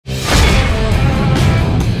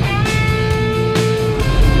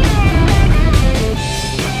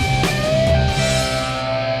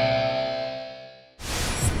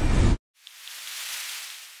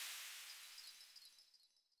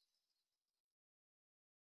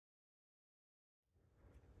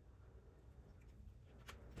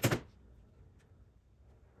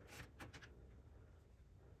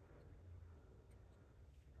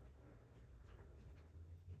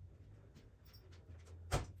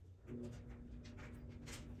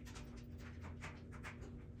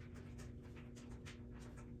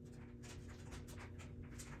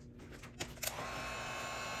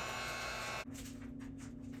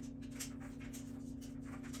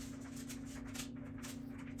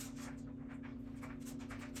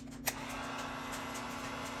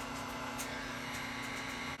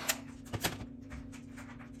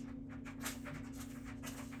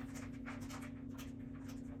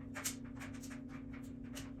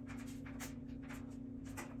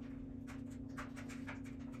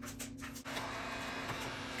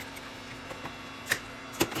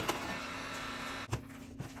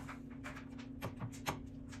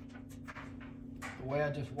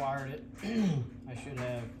just wired it. I should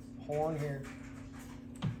have horn here,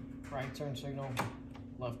 right turn signal,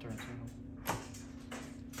 left turn signal.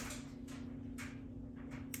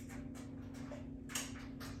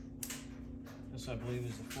 This I believe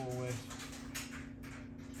is the 4-way.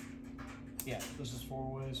 Yeah, this is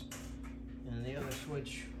 4 ways. And the other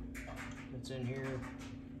switch that's in here,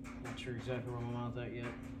 not sure exactly where I'm gonna mount that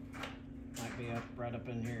yet. Might be up right up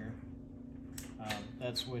in here.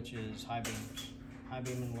 That switch is high beams, high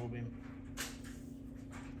beam and low beam.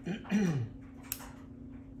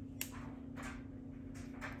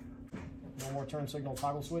 No more turn signal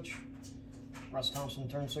toggle switch. Russ Thompson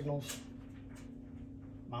turn signals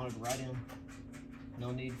mounted right in. No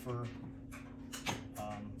need for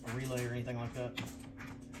a relay or anything like that.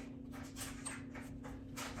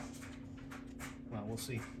 Well, we'll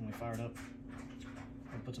see when we fire it up.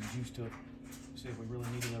 I'll put some juice to it. See if we really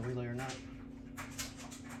needed a relay or not.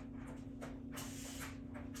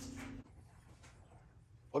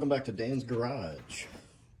 Welcome back to Dan's Garage.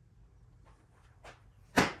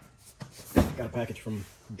 Got a package from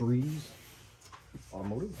Breeze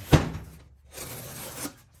Automotive.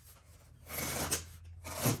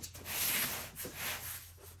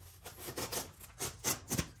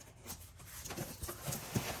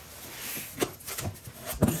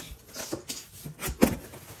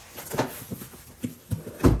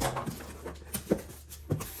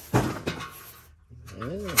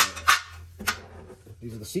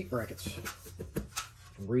 These are the seat brackets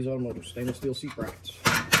from Breeze Automotive, stainless steel seat brackets.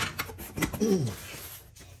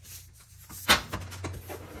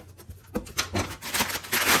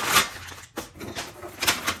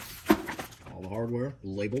 All the hardware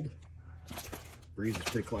labeled. Breeze is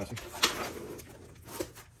pretty classy.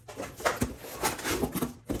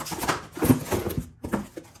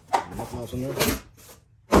 Nothing else in there.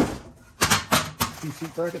 2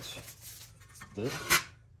 seat brackets. This.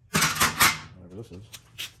 Whatever this is.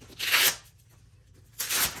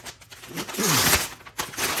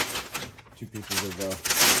 Two pieces of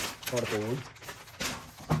particle wood.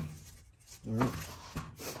 Alright.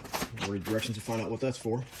 I'll read directions to find out what that's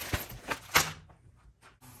for.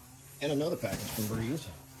 And another package from Breeze.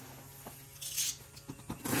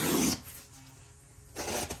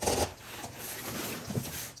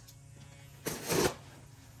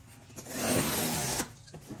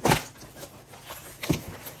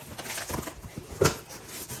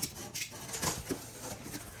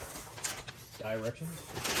 Directions.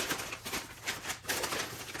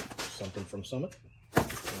 Something from Summit. All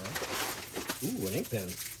right. Ooh, an ink pen.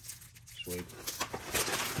 Sweet.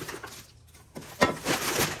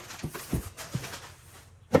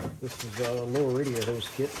 This is a lower radiator hose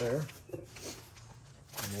kit there.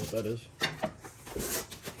 I don't know what that is.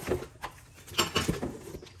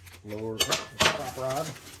 Lower prop rod.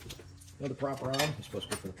 Another prop rod. It's supposed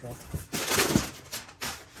to be for the truck.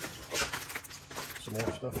 Some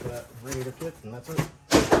more stuff for that radiator kit, and that's it.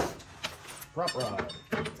 Prop rod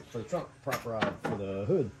for the trunk, prop rod for the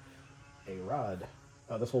hood, a rod.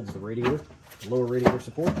 This holds the radiator, lower radiator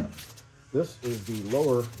support. This is the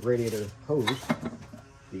lower radiator hose,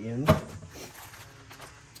 the end.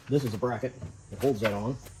 This is a bracket that holds that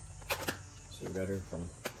on. So we got here from,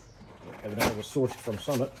 evidently was sourced from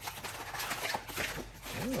Summit.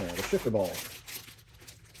 Oh, the shifter ball.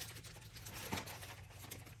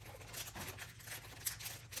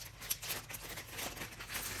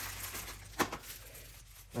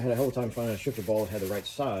 I had a hell of a time finding a shifter ball that had the right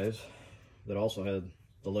size, that also had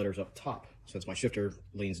the letters up top. Since my shifter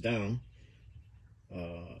leans down,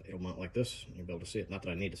 it'll mount like this, and you'll be able to see it. Not that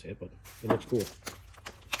I need to see it, but it looks cool.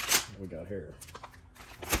 What we got here?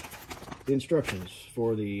 The instructions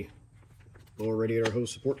for the lower radiator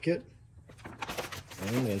hose support kit,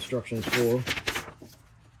 and the instructions for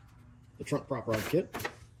the trunk prop rod kit,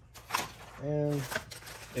 and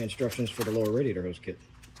the instructions for the lower radiator hose kit.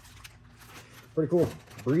 Pretty cool.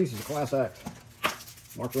 Breeze is a class act.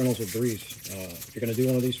 Mark Reynolds with Breeze. If you're going to do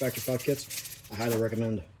one of these Factory 5 kits, I highly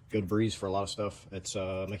recommend go to Breeze for a lot of stuff. It's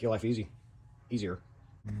make your life easier.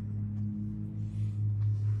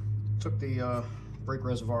 Took the brake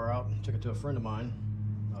reservoir out, took it to a friend of mine.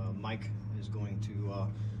 Mike is going to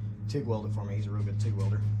TIG weld it for me. He's a real good TIG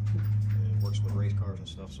welder and works with race cars and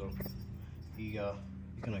stuff. So he's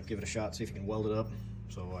going to give it a shot, see if he can weld it up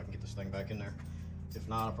so I can get this thing back in there. If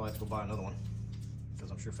not, I'll probably have to go buy another one,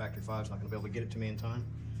 because I'm sure Factory 5's not going to be able to get it to me in time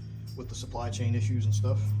with the supply chain issues and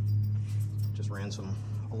stuff. Just ran some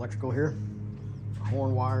electrical here,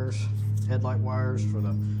 horn wires, headlight wires for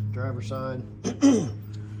the driver's side.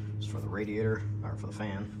 It's for the radiator, or for the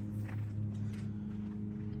fan.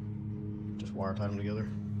 Just wire tied them together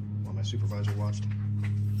while my supervisor watched.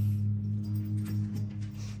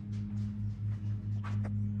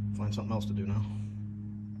 find something else to do now.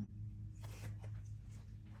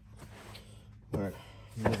 Alright,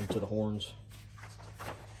 moving to the horns.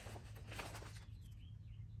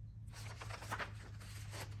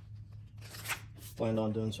 Planned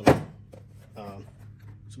on doing some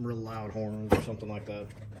real loud horns or something like that.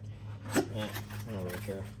 I don't really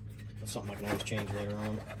care. That's something I can always change later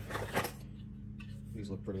on.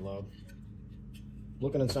 These look pretty loud.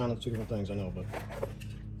 Looking and sounding two different things, I know, but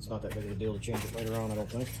it's not that big of a deal to change it later on, I don't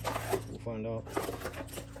think. We'll find out.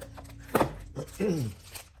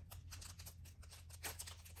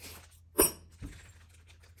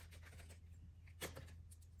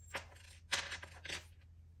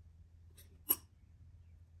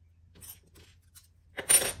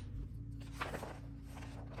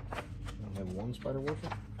 I have one spider washer.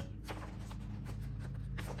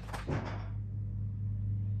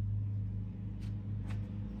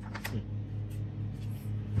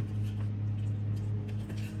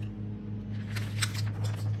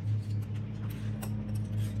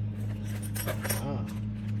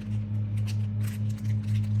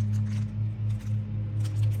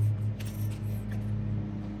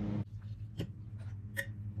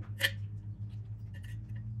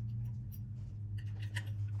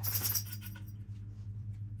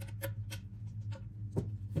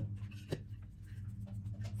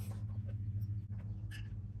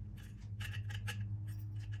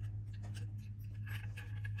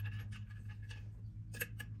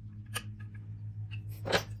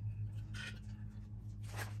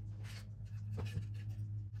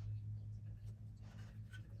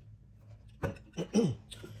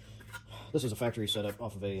 This is a factory setup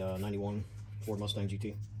off of a 91 Ford Mustang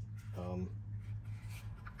GT.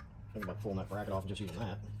 Think about pulling that bracket off and just using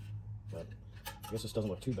that, but I guess this doesn't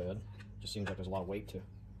look too bad. Just seems like there's a lot of weight to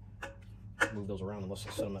move those around unless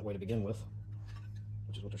they set them that way to begin with,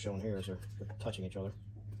 which is what they're showing here, is they're touching each other.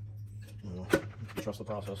 I don't know. Trust the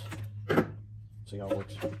process. See how it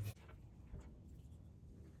works.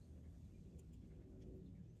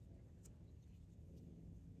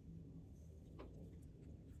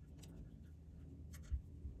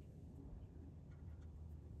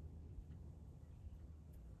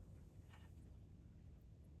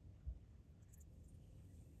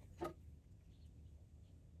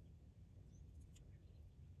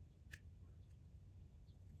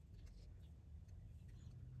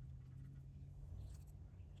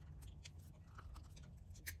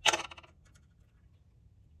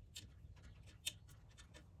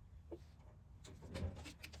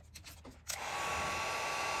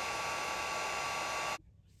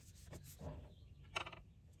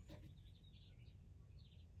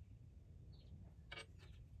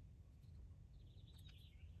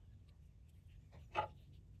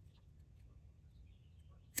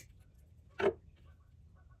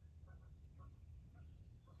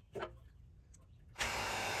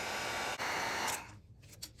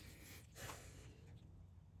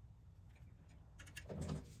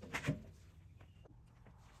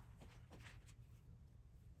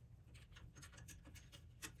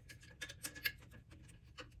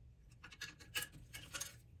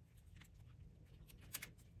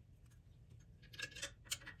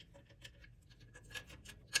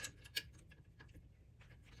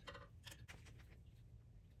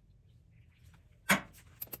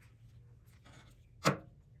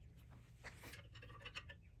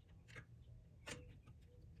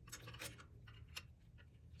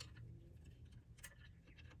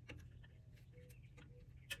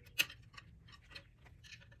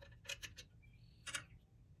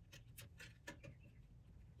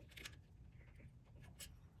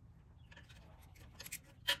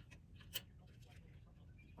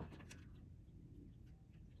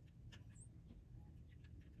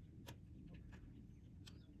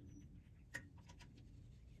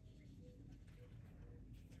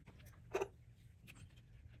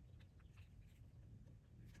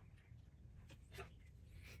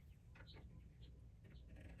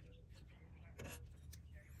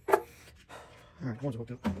 Alright, horns are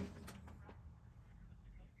hooked up.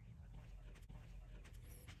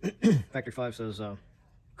 Factory 5 says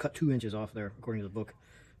cut 2 inches off there, according to the book.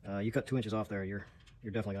 You cut 2 inches off there, you're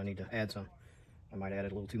definitely going to need to add some. I might add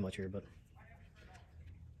it a little too much here, but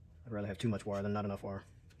I'd rather have too much wire than not enough wire.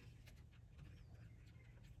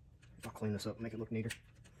 I'll clean this up and make it look neater.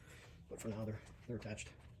 But for now, they're attached.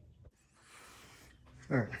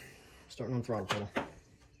 Alright, starting on the throttle pedal.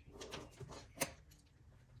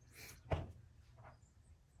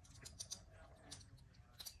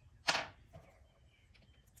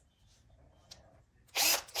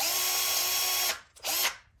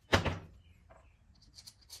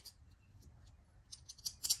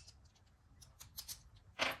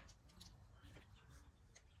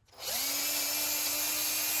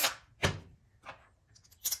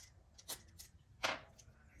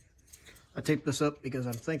 I taped this up because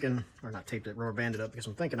I'm thinking, or not taped it, rubber banded up, because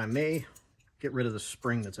I'm thinking I may get rid of the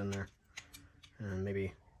spring that's in there and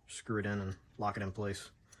maybe screw it in and lock it in place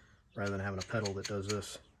rather than having a pedal that does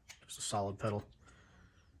this, just a solid pedal.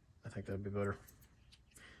 I think that'd be better.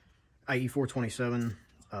 IE427,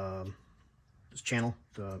 this channel,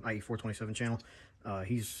 the IE427 channel,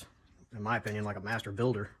 he's, in my opinion, like a master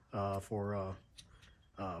builder for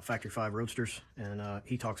Factory 5 Roadsters, and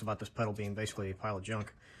he talks about this pedal being basically a pile of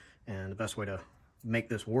junk, and the best way to make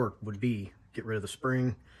this work would be get rid of the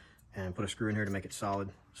spring and put a screw in here to make it solid.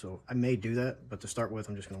 So I may do that, but to start with,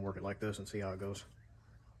 I'm just going to work it like this and see how it goes.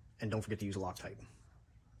 And don't forget to use Loctite,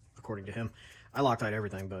 according to him. I Loctite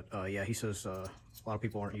everything, but yeah, he says a lot of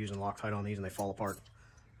people aren't using Loctite on these and they fall apart.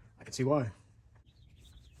 I can see why.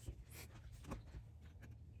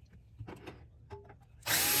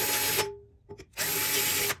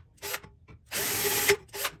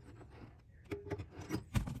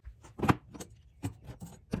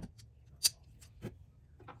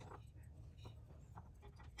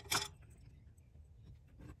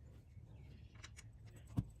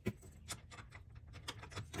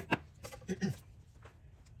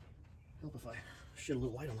 Help if I shed a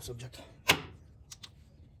little light on the subject.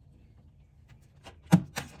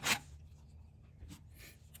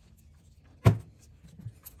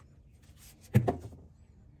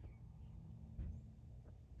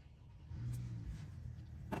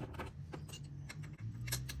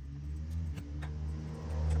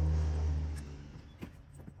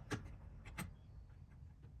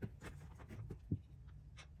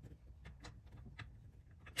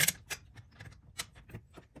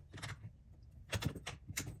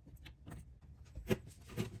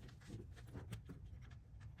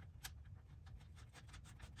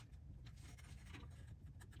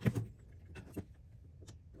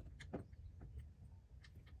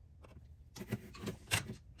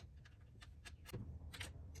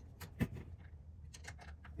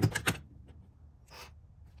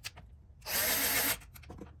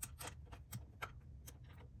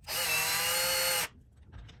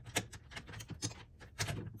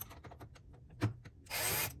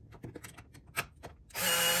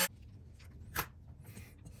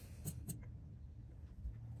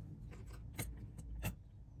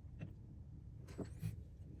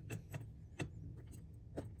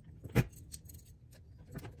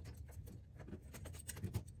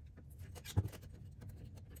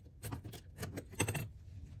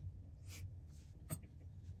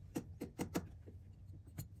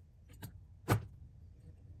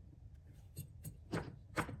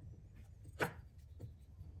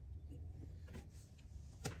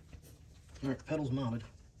 Alright, the pedal's mounted.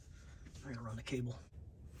 I gotta run the cable.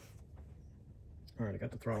 Alright, I got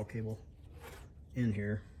the throttle cable in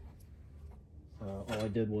here. All I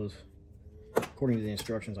did was, according to the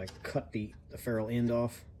instructions, I cut the ferrule end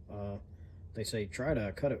off. They say try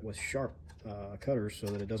to cut it with sharp cutters so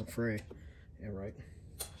that it doesn't fray. Yeah, right.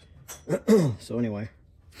 So anyway,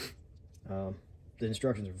 the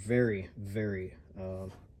instructions are very, very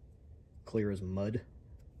clear as mud.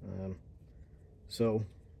 So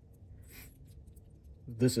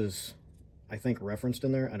this is, I think, referenced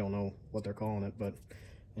in there. I don't know what they're calling it, but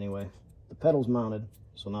anyway, the pedal's mounted.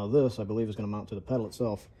 So now this, I believe, is going to mount to the pedal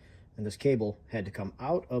itself, and this cable had to come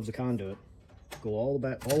out of the conduit, go all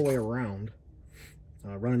the way around,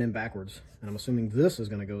 running in backwards, and I'm assuming this is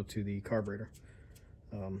going to go to the carburetor.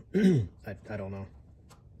 I don't know.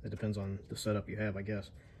 It depends on the setup you have, I guess,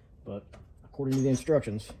 but according to the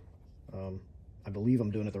instructions, I believe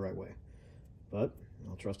I'm doing it the right way, but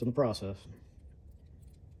I'll trust in the process.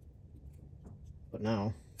 But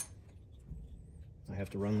now I have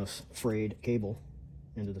to run this frayed cable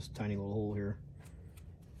into this tiny little hole here.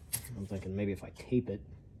 I'm thinking maybe if I tape it,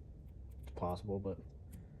 it's possible, but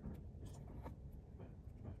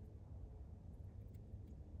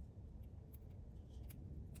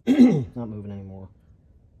not moving anymore.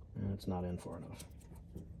 And it's not in far enough.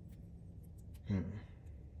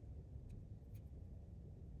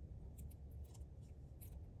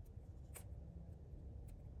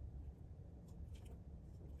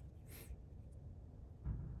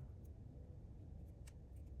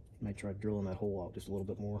 Might try drilling that hole out just a little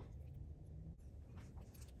bit more.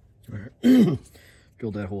 All right,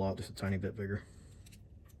 drilled that hole out just a tiny bit bigger.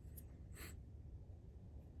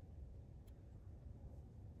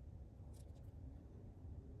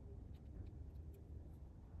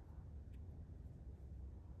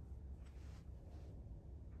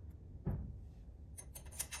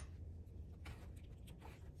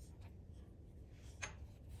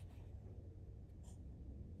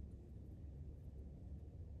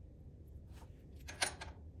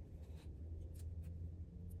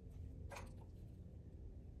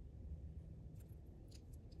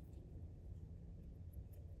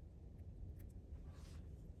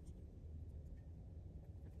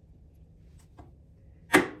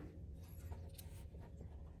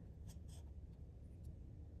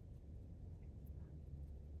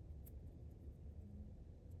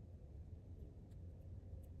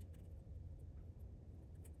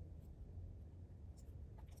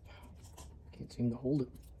 Can't seem to hold it.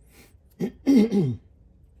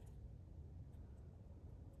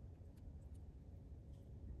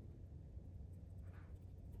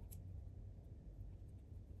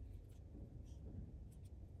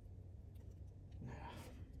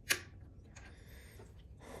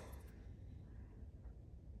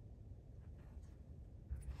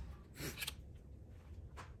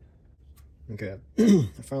 Okay,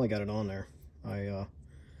 I finally got it on there. I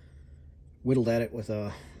whittled at it with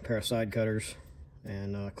a pair of side cutters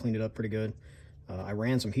and cleaned it up pretty good. I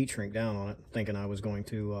ran some heat shrink down on it, thinking I was going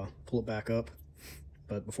to pull it back up.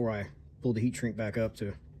 But before I pulled the heat shrink back up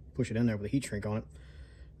to push it in there with the heat shrink on it,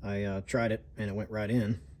 I tried it and it went right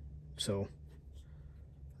in. So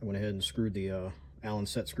I went ahead and screwed the Allen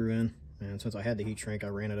set screw in. And since I had the heat shrink, I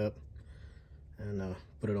ran it up and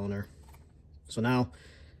put it on there. So now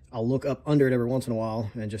I'll look up under it every once in a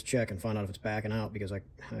while and just check and find out if it's backing out, because I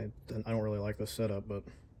don't really like this setup, but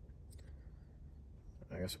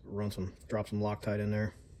I guess drop some Loctite in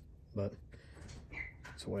there, but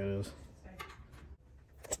that's the way it is.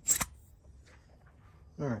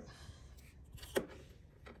 All right,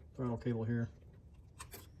 throttle cable here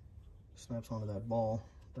snaps onto that ball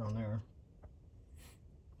down there.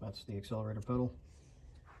 That's the accelerator pedal.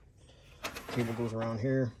 Cable goes around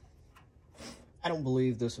here. I don't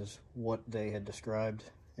believe this is what they had described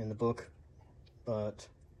in the book, but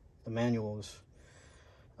the manuals,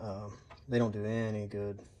 they don't do any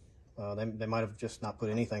good. They might have just not put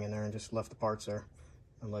anything in there and just left the parts there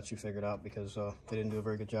and let you figure it out, because they didn't do a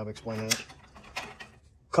very good job explaining it.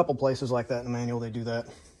 A couple places like that in the manual, they do that,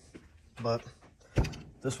 but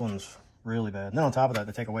this one's really bad. And then on top of that,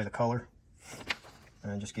 they take away the color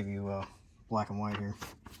and just give you black and white here.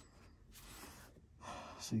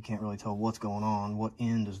 So you can't really tell what's going on, what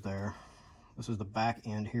end is there. This is the back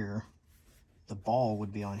end here. The ball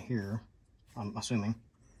would be on here, I'm assuming.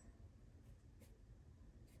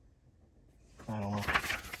 I don't know.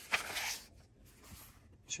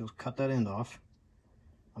 She'll cut that end off.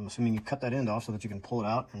 I'm assuming you cut that end off so that you can pull it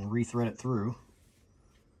out and re-thread it through.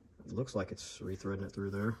 It looks like it's re-threading it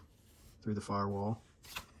through there, through the firewall,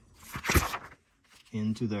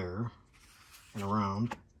 into there, and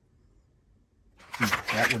around.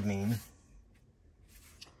 That would mean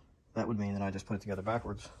that I just put it together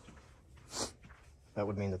backwards. That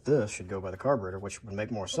would mean that this should go by the carburetor, which would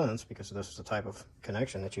make more sense because this is the type of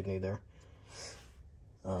connection that you'd need there.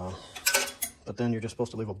 But then you're just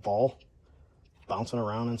supposed to leave a ball bouncing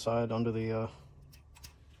around inside under the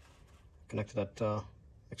connect to that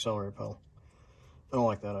accelerator pedal. I don't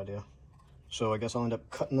like that idea. So I guess I'll end up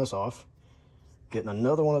cutting this off, getting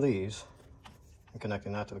another one of these, and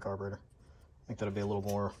connecting that to the carburetor. I think that'd be a little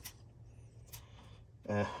more,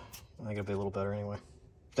 I think it'd be a little better anyway.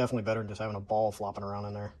 Definitely better than just having a ball flopping around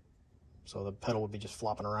in there. So the pedal would be just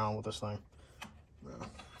flopping around with this thing.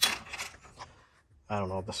 I don't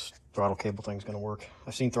know if this throttle cable thing's gonna work.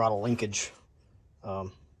 I've seen throttle linkage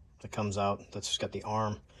that comes out that's just got the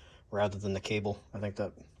arm rather than the cable. I think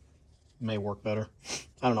that may work better.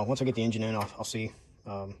 I don't know. Once I get the engine in, I'll see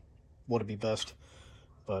what would be best.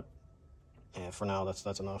 But yeah, for now,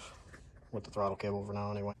 that's enough with the throttle cable for now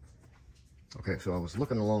anyway. Okay, so I was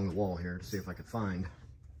looking along the wall here to see if I could find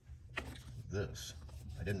this.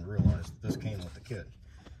 I didn't realize this came with the kit.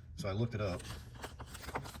 So I looked it up.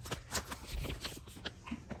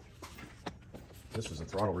 This is a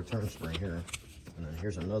throttle return spring here. And then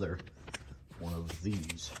here's another one of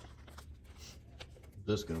these.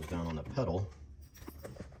 This goes down on the pedal.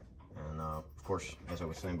 And of course, as I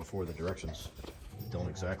was saying before, the directions don't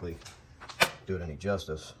exactly do it any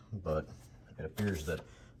justice, but it appears that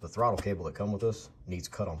the throttle cable that comes with this needs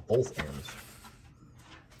cut on both ends.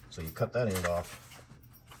 So you cut that end off,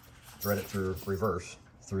 thread it through reverse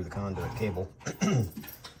through the conduit cable,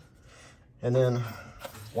 and then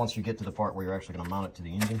once you get to the part where you're actually going to mount it to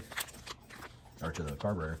the engine or to the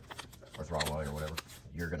carburetor or throttle light or whatever,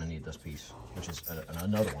 you're going to need this piece, which is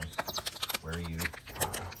another one where you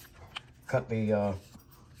cut the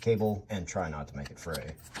cable and try not to make it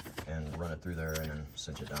fray and run it through there and then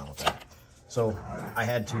cinch it down with that. So I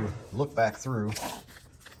had to look back through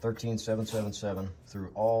 13777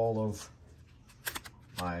 through all of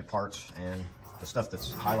my parts, and the stuff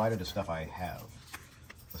that's highlighted is stuff I have.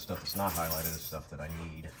 The stuff that's not highlighted is stuff that I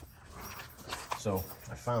need. So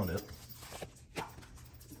I found it.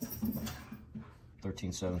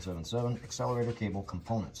 13777 accelerator cable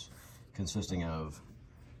components, consisting of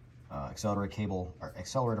accelerator cable or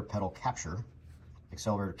accelerator pedal capture,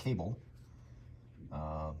 accelerator cable,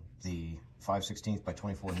 the 5/16 by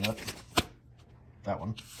 24 nut, that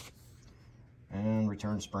one, and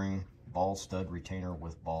return spring, ball stud retainer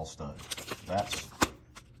with ball stud. That's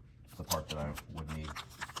the part that I would need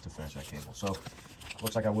to finish that cable. So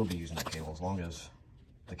looks like I will be using that cable as long as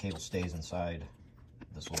the cable stays inside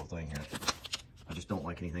this little thing here. I just don't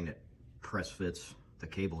like anything that press fits the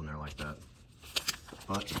cable in there like that.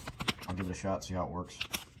 But I'll give it a shot, see how it works.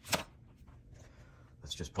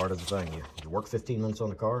 That's just part of the thing. You work 15 minutes on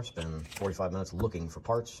the car, spend 45 minutes looking for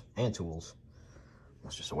parts and tools.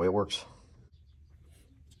 That's just the way it works.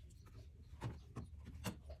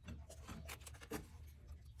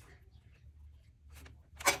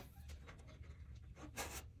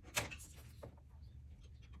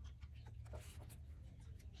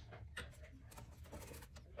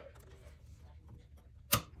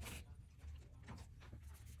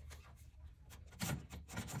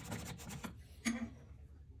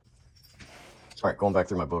 All right, going back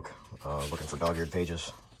through my book, looking for dog-eared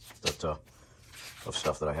pages that of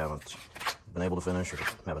stuff that I haven't been able to finish or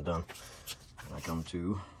haven't done. And I come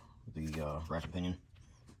to the rack and pinion,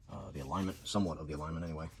 the alignment, somewhat of the alignment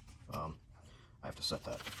anyway. I have to set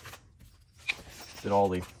that. Did all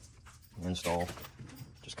the install,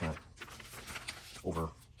 just kind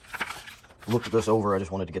of looked at this over. I just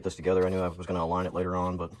wanted to get this together. I knew I was going to align it later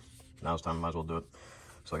on, but now it's time, I might as well do it.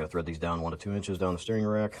 So I got to thread these down 1 to 2 inches down the steering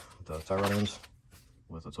rack, the tie rod ends,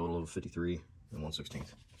 with a total of 53 and 1/16.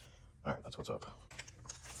 All right, that's what's up.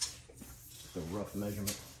 Just a rough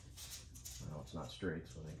measurement. I know it's not straight,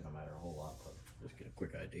 so it ain't gonna matter a whole lot, but just get a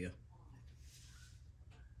quick idea.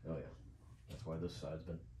 Oh yeah, that's why this side's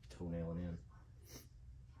been toenailing in.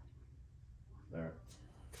 There.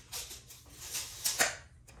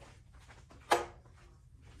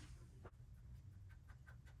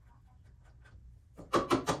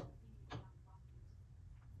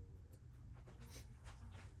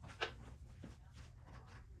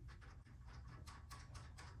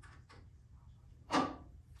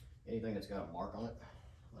 Anything that's got a mark on it,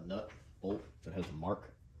 a nut, bolt that has a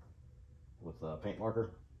mark with a paint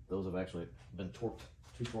marker, those have actually been torqued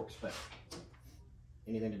to torque spec.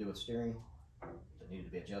 Anything to do with steering that needed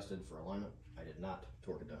to be adjusted for alignment, I did not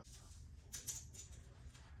torque it down.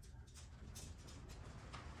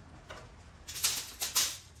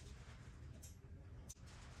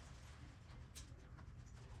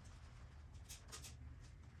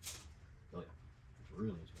 Oh yeah, it's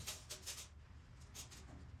really good.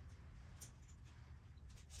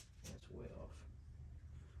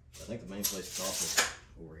 I think the main place it's off is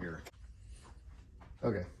over here.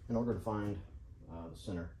 Okay, in order to find the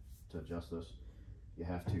center to adjust this, you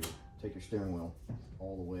have to take your steering wheel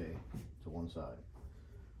all the way to one side.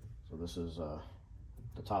 So this is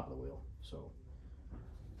the top of the wheel. So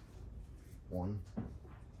 1,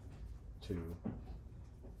 2,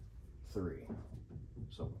 3.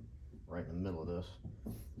 So right in the middle of this,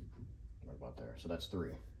 right about there. So that's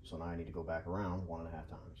 3. So now I need to go back around 1.5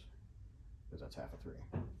 times, because that's half of 3.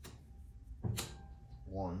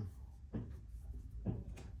 1 and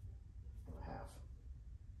a half.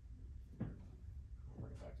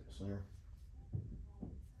 Bring it back to the center.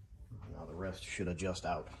 Now the rest should adjust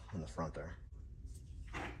out in the front there.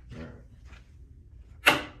 All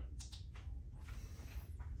right.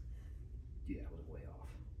 Yeah, it was way off.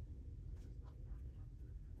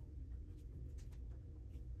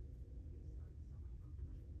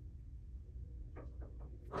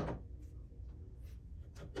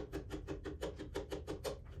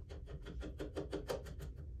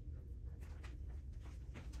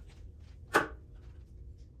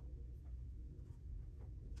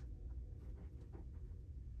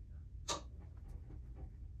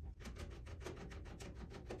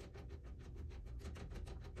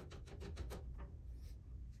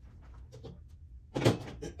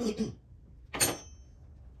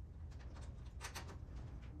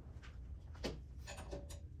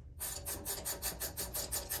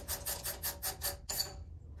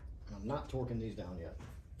 I'm not torquing these down yet.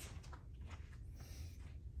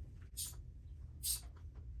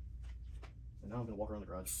 And now I'm going to walk around the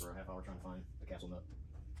garage for a half hour trying to find the castle nut.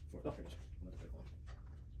 Oh, here it is. Another big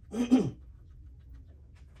one.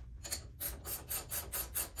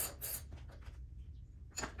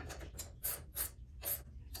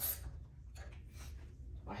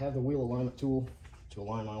 I have the wheel alignment tool to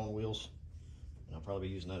align my own wheels, and I'll probably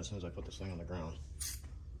be using that as soon as I put this thing on the ground.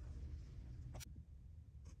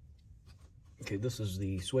 Okay, this is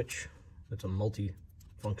the switch. It's a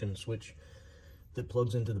multi-function switch that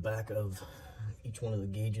plugs into the back of each one of the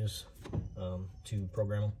gauges to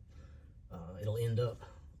program them. It'll end up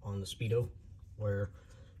on the speedo where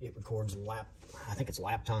it records lap, I think it's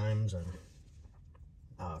lap times and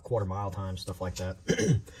quarter mile times, stuff like that.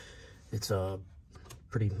 It's a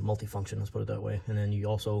pretty multi-function, let's put it that way. And then you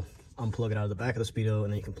also unplug it out of the back of the speedo,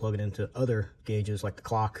 and then you can plug it into other gauges like the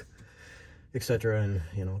clock etc., and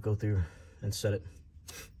you know, go through and set it.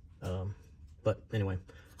 But anyway,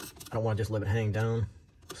 I don't want to just leave it hang down,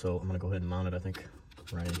 so I'm gonna go ahead and mount it, I think,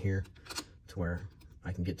 right in here to where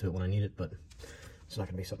I can get to it when I need it, but it's not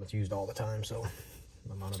gonna be something that's used all the time, so I'm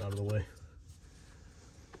gonna mount it out of the way.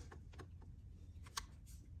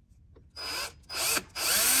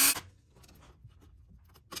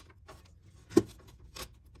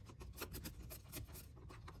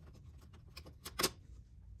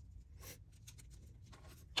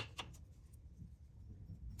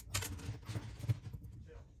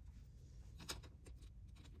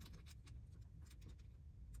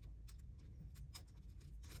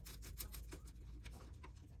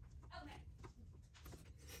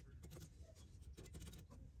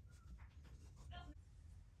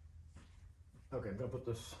 Okay, I'm gonna put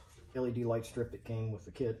this LED light strip that came with the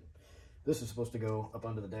kit. This is supposed to go up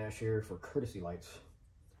under the dash here for courtesy lights.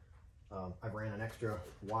 I ran an extra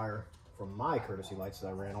wire from my courtesy lights that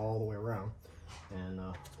I ran all the way around. And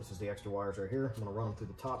this is the extra wires right here. I'm gonna run them through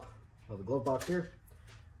the top of the glove box here.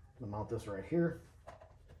 I'm gonna mount this right here.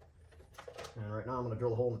 And right now I'm gonna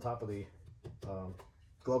drill a hole in the top of the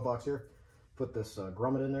glove box here. Put this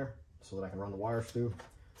grommet in there so that I can run the wires through.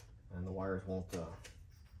 And the wires won't,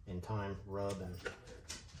 in time, rub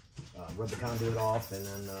the conduit off and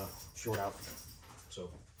then short out. So.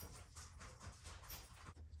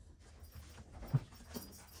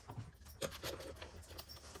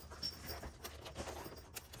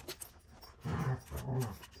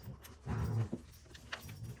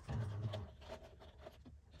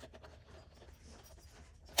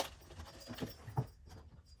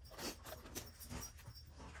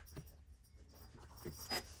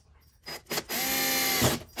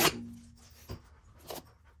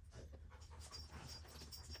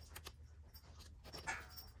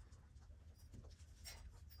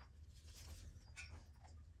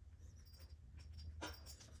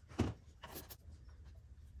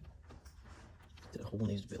 The hole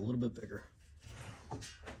needs to be a little bit bigger.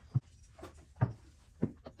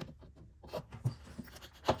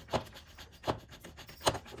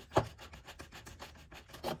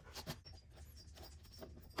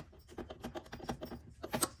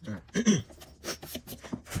 All right.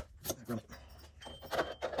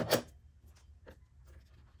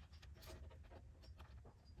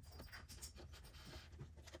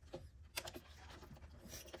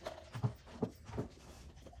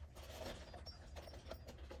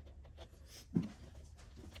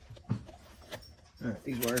 Alright,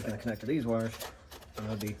 these wires are going to connect to these wires, and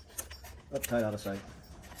they'll be up tight out of sight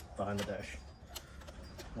behind the dash,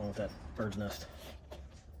 along with that bird's nest.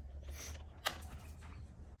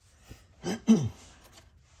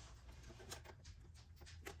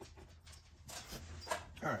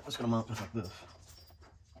 Alright, let's go mount just like this,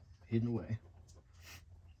 hidden away.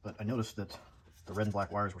 But I noticed that the red and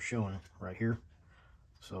black wires were showing right here,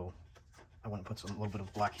 so I went and put a little bit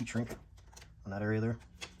of black heat shrink on that area there,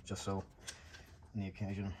 just so on the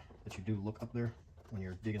occasion that you do look up there when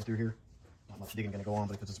you're digging through here. Not much digging going to go on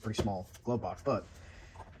because it's a pretty small glove box, but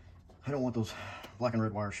I don't want those black and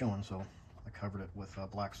red wires showing, so I covered it with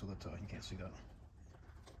black so that you can't see that.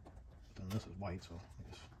 But then this is white, so I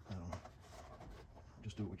guess, I don't know.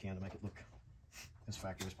 Just do what we can to make it look as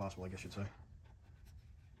factory as possible, I guess you'd say.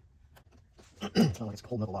 It's not like it's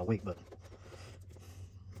holding up a lot of weight, but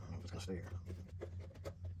I don't know if it's going to stay here.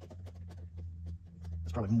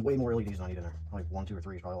 There's probably way more LEDs than I need in there. Like 1, 2, or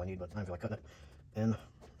 3 is probably all I need, but I don't feel like cutting it. And I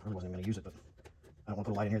probably wasn't even going to use it, but I don't want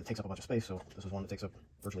to put a light in here that takes up a bunch of space, so this is one that takes up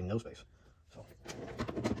virtually no space. So, I'll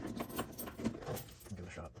give it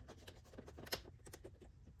a shot.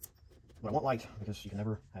 But I want light, because you can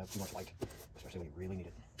never have too much light, especially when you really need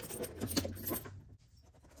it.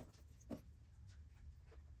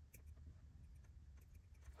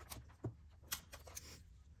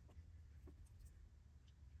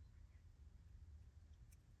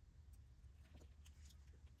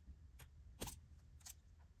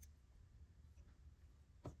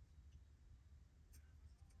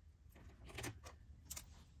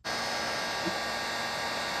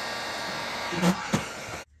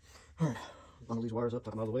 Alright, bundle these wires up,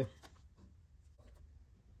 tuck them out of the way.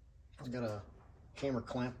 I've got a camera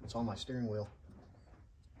clamp that's on my steering wheel.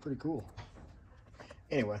 Pretty cool.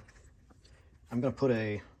 Anyway, I'm gonna put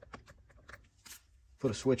a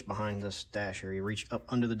switch behind this dash here. You reach up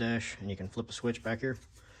under the dash and you can flip the switch back here.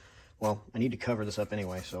 Well, I need to cover this up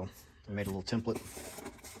anyway, so I made a little template.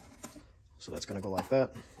 So that's gonna go like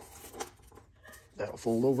that. That'll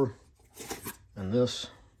fold over. And this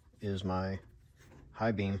is my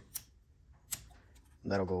high beam.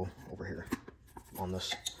 That'll go over here on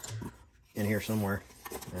this, in here somewhere.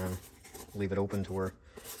 And leave it open to where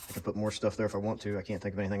I can put more stuff there if I want to. I can't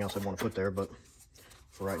think of anything else I'd want to put there, but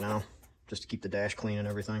for right now, just to keep the dash clean and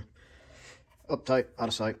everything. Uptight, out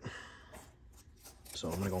of sight. So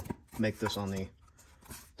I'm gonna go make this on the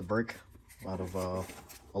brake out of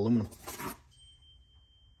aluminum.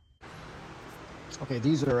 Okay,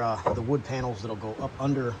 these are the wood panels that'll go up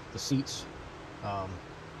under the seats, up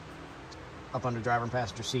under driver and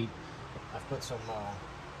passenger seat. I've put some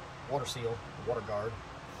water seal, water guard,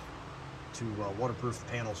 to waterproof the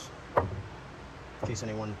panels in case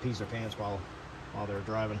anyone pees their pants while they're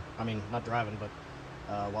driving. I mean, not driving, but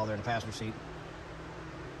while they're in the passenger seat.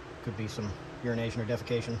 Could be some urination or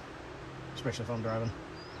defecation, especially if I'm driving.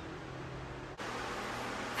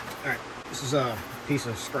 All right, this is a piece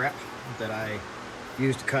of scrap that I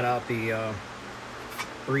used to cut out the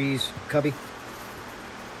breeze cubby.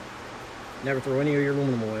 Never throw any of your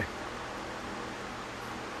aluminum away.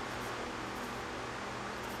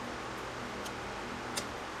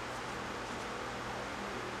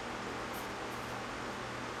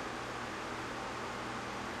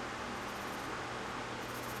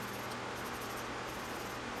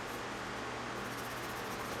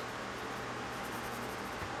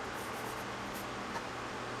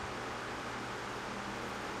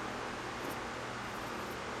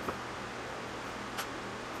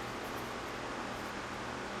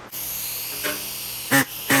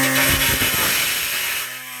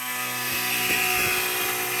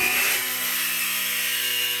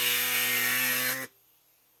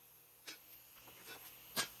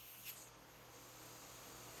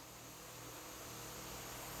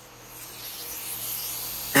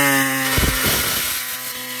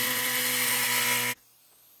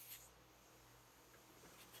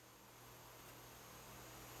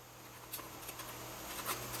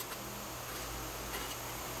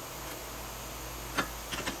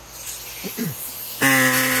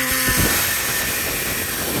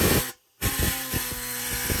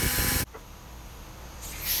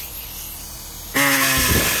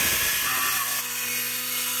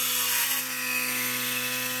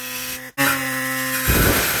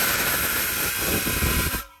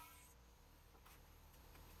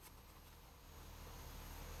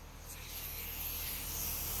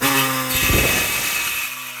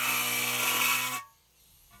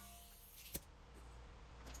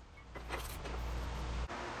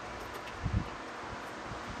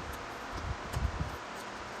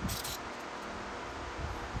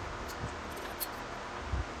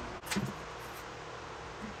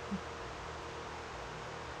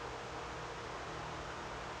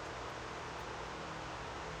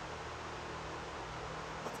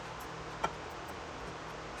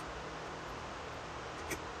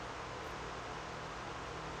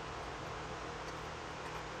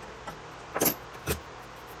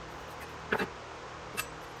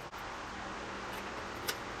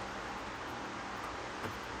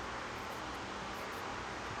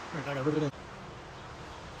 Alright, I got rivet in.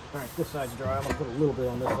 Alright, this side's dry. I'm going to put a little bit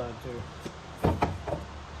on this side too.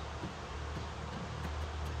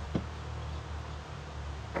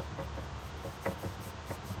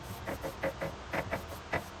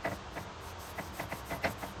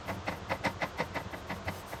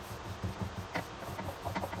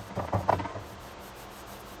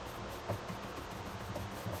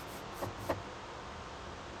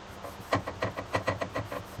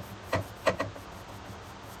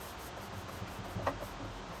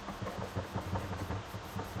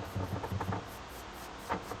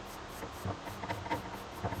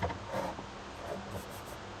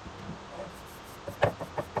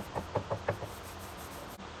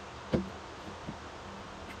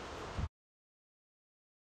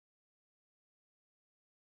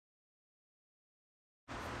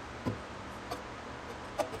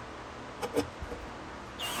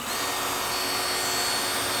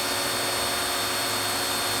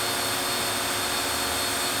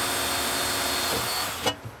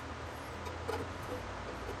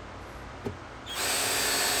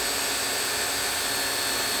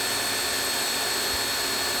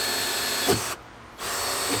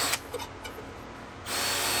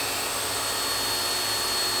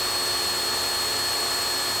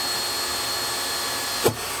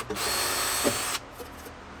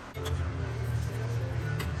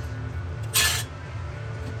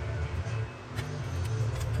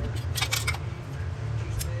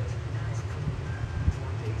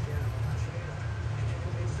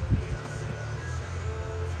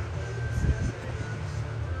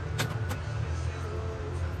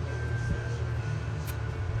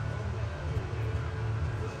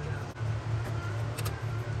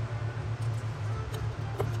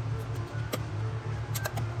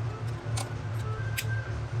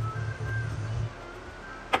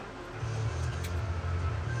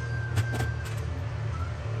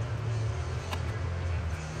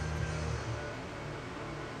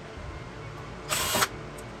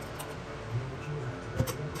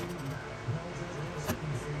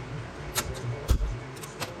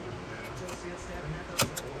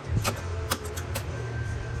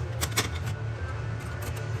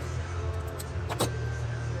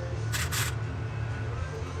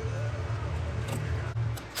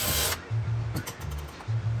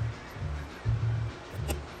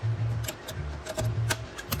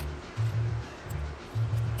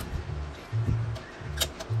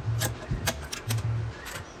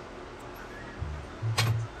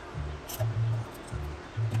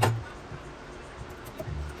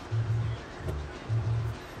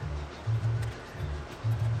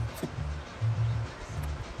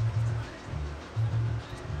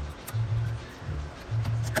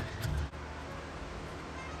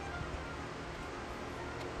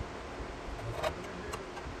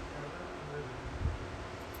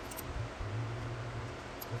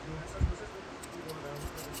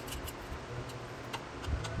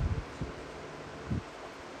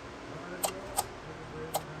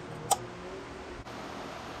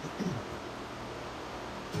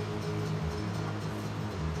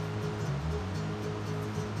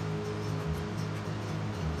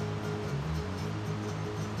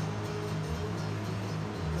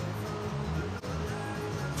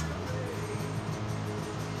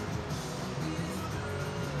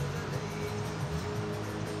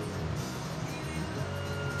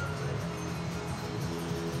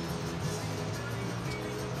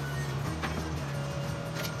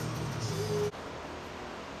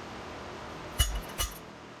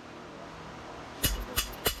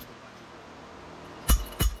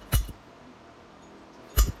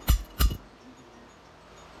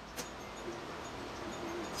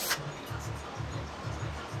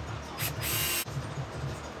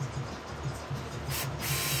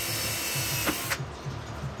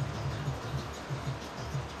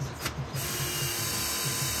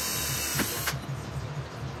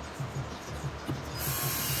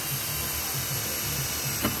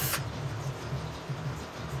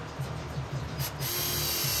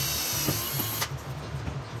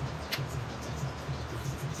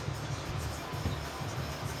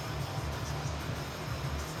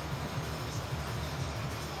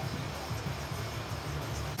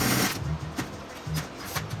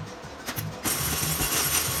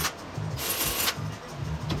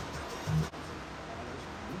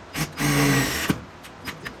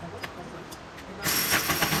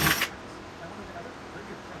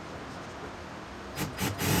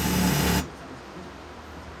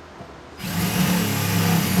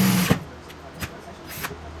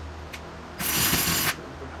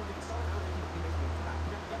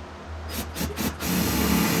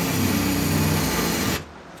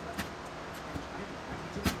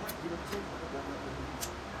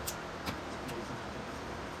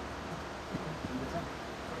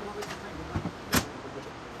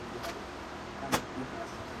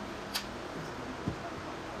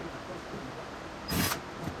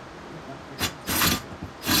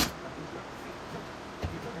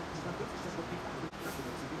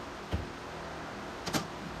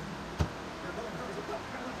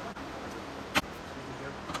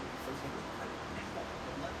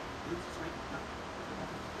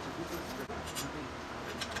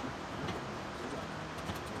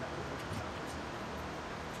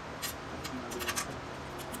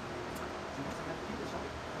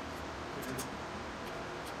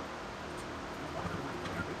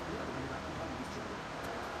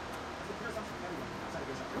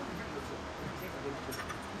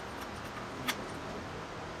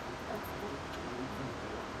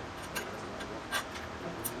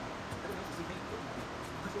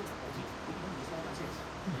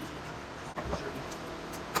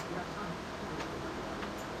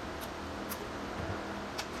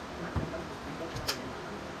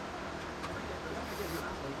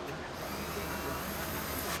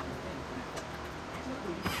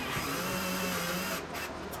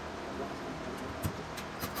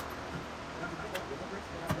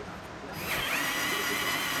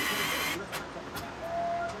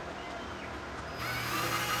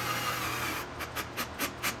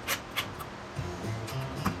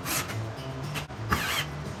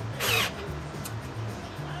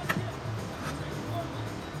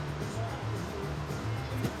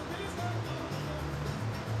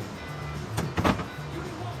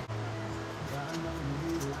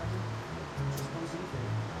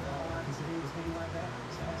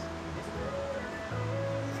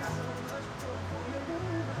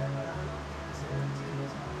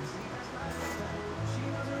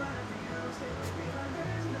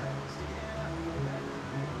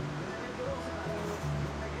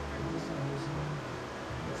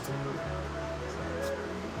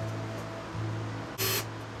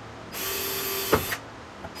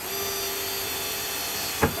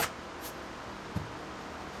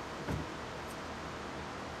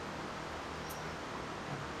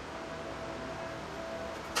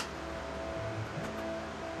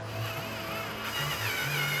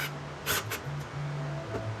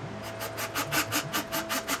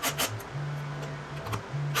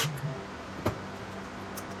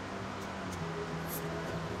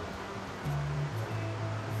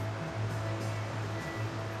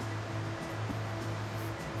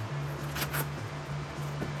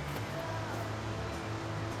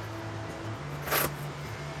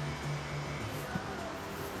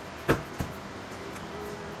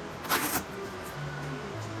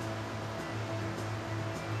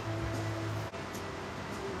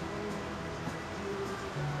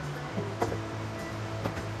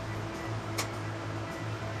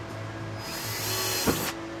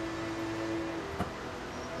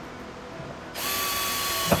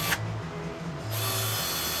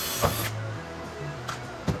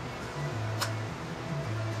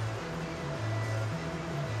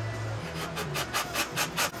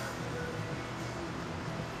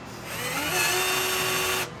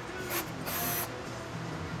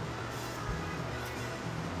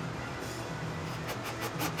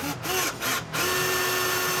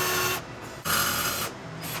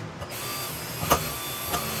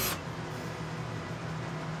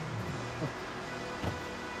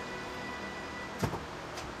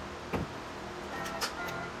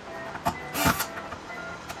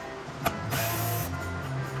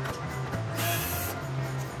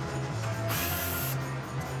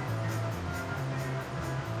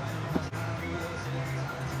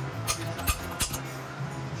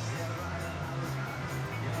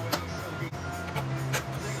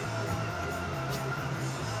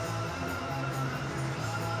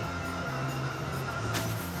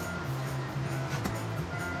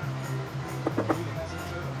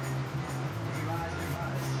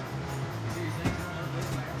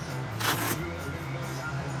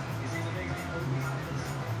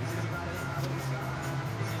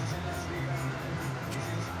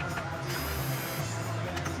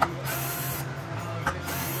 it.